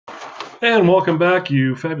And welcome back,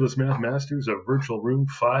 you fabulous math masters of Virtual Room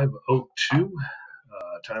 502.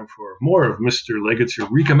 Time for more of Mr. Leggett's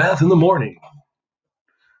Eureka Math in the morning.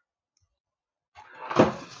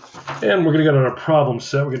 And we're going to get on our problem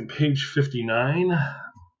set. We're getting page 59.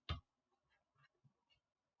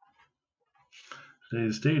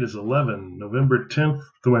 Today's date is November 10th,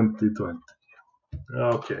 2020.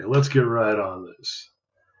 Okay, let's get right on this.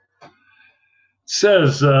 It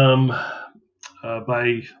says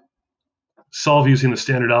by solve using the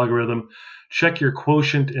standard algorithm, check your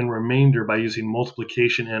quotient and remainder by using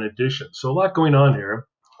multiplication and addition. So a lot going on here,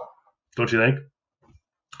 don't you think?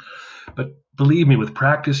 But believe me, with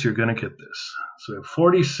practice, you're going to get this. So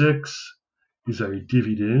 46 is our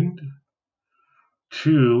dividend.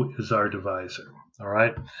 2 is our divisor. All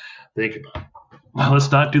right? Think about it. Well,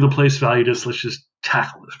 let's not do the place value. Let's just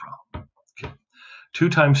tackle this problem. Okay. 2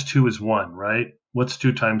 times 2 is 1, right? What's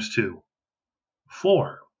 2 times 2?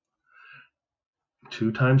 4.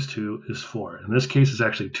 2 times 2 is 4. In this case, it's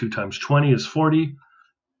actually 2 times 20 is 40.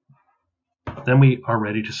 Then we are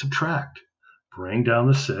ready to subtract. Bring down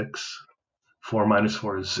the 6. 4 minus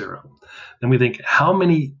 4 is 0. Then we think, how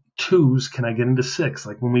many 2's can I get into 6?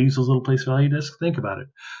 Like when we use those little place value discs, think about it.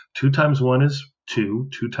 2 times 1 is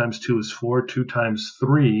 2. 2 times 2 is 4. 2 times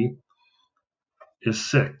 3 is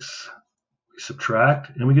 6. We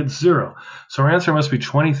subtract and we get 0. So our answer must be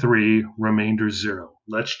 23, remainder 0.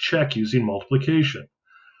 Let's check using multiplication.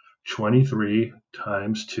 23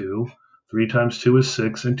 times 2. 3 times 2 is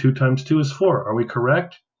 6, and 2 times 2 is 4. Are we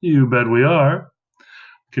correct? You bet we are.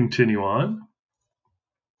 Continue on.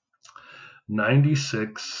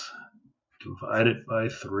 96 divided by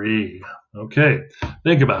 3. Okay,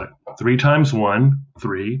 think about it. 3 times 1,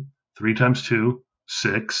 3. 3 times 2,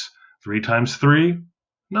 6. 3 times 3,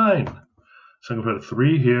 9. So I'm going to put a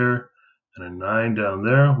 3 here and a 9 down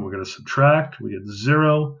there. We're going to subtract. We get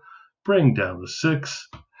 0. Bring down the 6.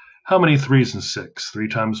 How many 3's in 6? 3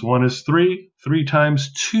 times 1 is 3. 3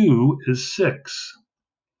 times 2 is 6.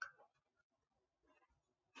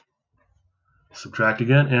 Subtract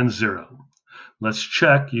again, and 0. Let's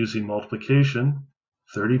check using multiplication.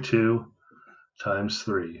 32 times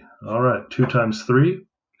 3. All right, 2 times 3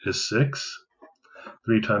 is 6.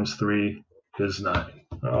 3 times 3 is 9.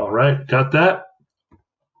 All right, got that?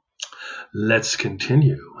 Let's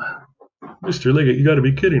continue. Mr. Leggett, you got to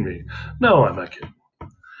be kidding me. No, I'm not kidding.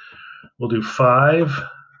 We'll do 5.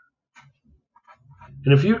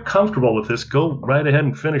 And if you're comfortable with this, go right ahead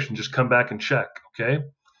and finish and just come back and check, okay?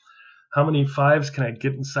 How many 5's can I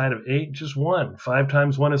get inside of 8? Just 1. 5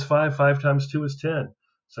 times 1 is 5. 5 times 2 is 10.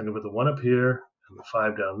 So I'm going to put the 1 up here and the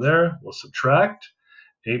 5 down there. We'll subtract.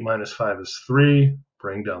 8 minus 5 is 3.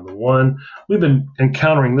 Bring down the 1. We've been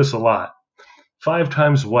encountering this a lot. 5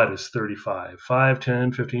 times what is 35? 5,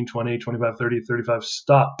 10, 15, 20, 25, 30, 35.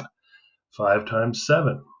 Stop. 5 times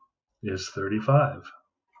 7 is 35.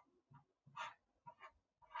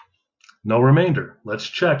 No remainder. Let's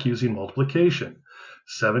check using multiplication.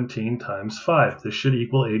 17 times 5. This should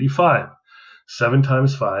equal 85. 7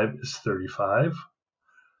 times 5 is 35.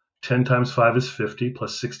 10 times 5 is 50,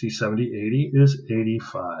 plus 60, 70, 80 is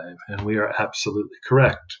 85. And we are absolutely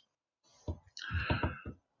correct.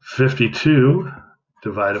 52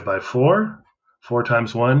 divided by 4. 4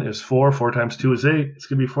 times 1 is 4. 4 times 2 is 8. It's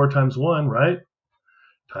going to be 4 times 1, right?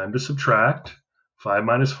 Time to subtract. 5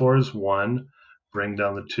 minus 4 is 1. Bring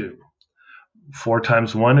down the 2. 4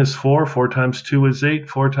 times 1 is 4. 4 times 2 is 8.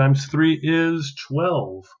 4 times 3 is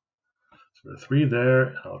 12. So 3 there,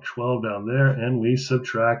 and 12 down there, and we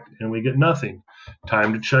subtract, and we get nothing.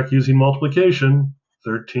 Time to check using multiplication.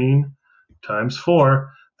 13 times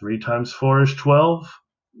 4. 3 times 4 is 12.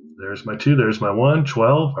 There's my 2, there's my 1,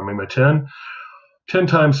 12, I mean my 10. 10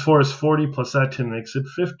 times 4 is 40, plus that 10 makes it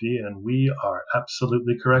 50, and we are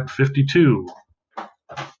absolutely correct, 52.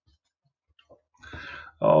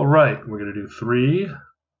 All right, we're going to do 3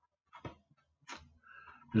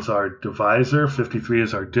 is our divisor. 53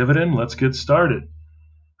 is our dividend. Let's get started.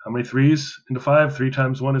 How many 3's into 5? 3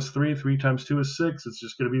 times 1 is 3. 3 times 2 is 6. It's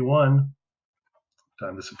just going to be 1.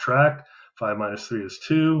 Time to subtract. 5 minus 3 is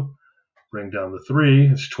 2. Bring down the 3.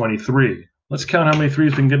 It's 23. Let's count how many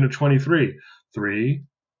 3's we can get into 23. 3,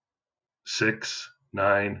 6,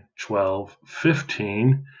 9, 12,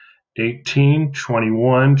 15, 18,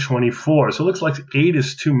 21, 24. So it looks like 8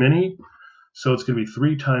 is too many. So it's going to be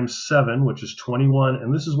 3 times 7, which is 21.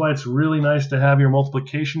 And this is why it's really nice to have your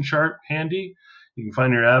multiplication chart handy. You can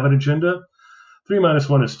find your Avid agenda. 3 minus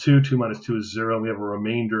 1 is 2. 2 minus 2 is 0. And we have a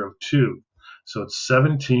remainder of 2. So it's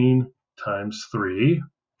 17 times 3,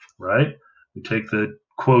 right? We take the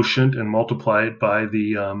quotient and multiply it by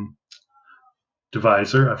the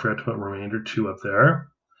divisor. I forgot to put remainder 2 up there.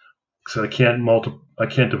 So I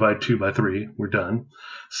can't divide 2 by 3. We're done.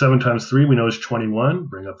 7 times 3 we know is 21.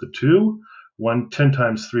 Bring up the 2. 10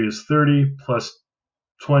 times 3 is 30, plus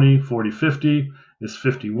 20, 40, 50 is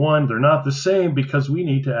 51. They're not the same because we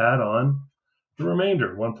need to add on the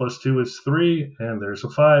remainder. 1 plus 2 is 3, and there's a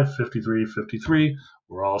 5. 53, 53.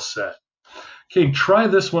 We're all set. Okay, try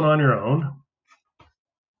this one on your own.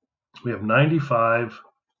 We have 95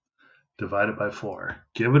 divided by 4.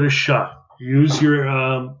 Give it a shot. Use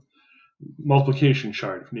your multiplication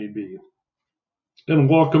chart if need be. And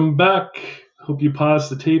welcome back. Hope you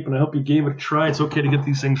paused the tape, and I hope you gave it a try. It's okay to get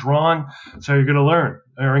these things wrong. That's how you're going to learn.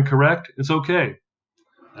 Or incorrect, it's okay.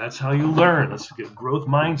 That's how you learn. That's a good growth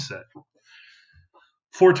mindset.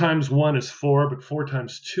 4 times 1 is 4, but 4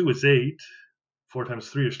 times 2 is 8. 4 times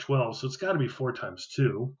 3 is 12, so it's got to be 4 times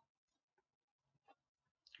 2.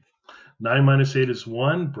 9 minus 8 is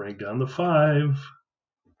 1. Bring down the 5.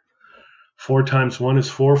 4 times 1 is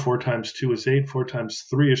 4. 4 times 2 is 8. 4 times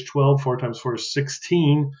 3 is 12. 4 times 4 is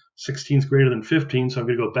 16. 16 is greater than 15, so I'm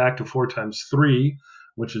going to go back to 4 times 3,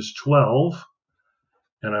 which is 12.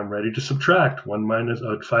 And I'm ready to subtract. 5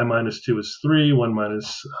 minus 2 is 3. 1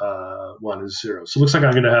 minus 1 is 0. So it looks like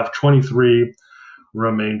I'm going to have 23,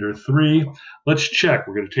 remainder 3. Let's check.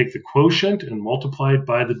 We're going to take the quotient and multiply it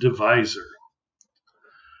by the divisor.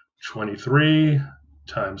 23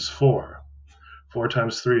 times 4. 4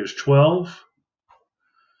 times 3 is 12.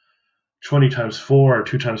 20 times 4, or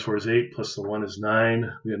 2 times 4 is 8, plus the 1 is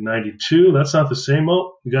 9. We have 92. That's not the same.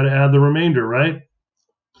 Oh, we got to add the remainder, right?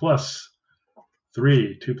 Plus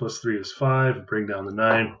 3. 2 plus 3 is 5. Bring down the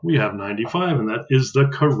 9. We have 95, and that is the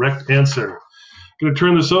correct answer. I'm going to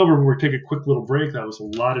turn this over. We're going to take a quick little break. That was a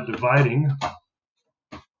lot of dividing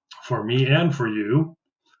for me and for you.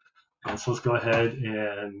 And so let's go ahead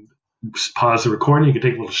and pause the recording. You can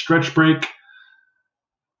take a little stretch break,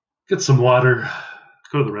 get some water,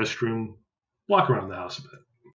 go to the restroom, walk around the house a bit.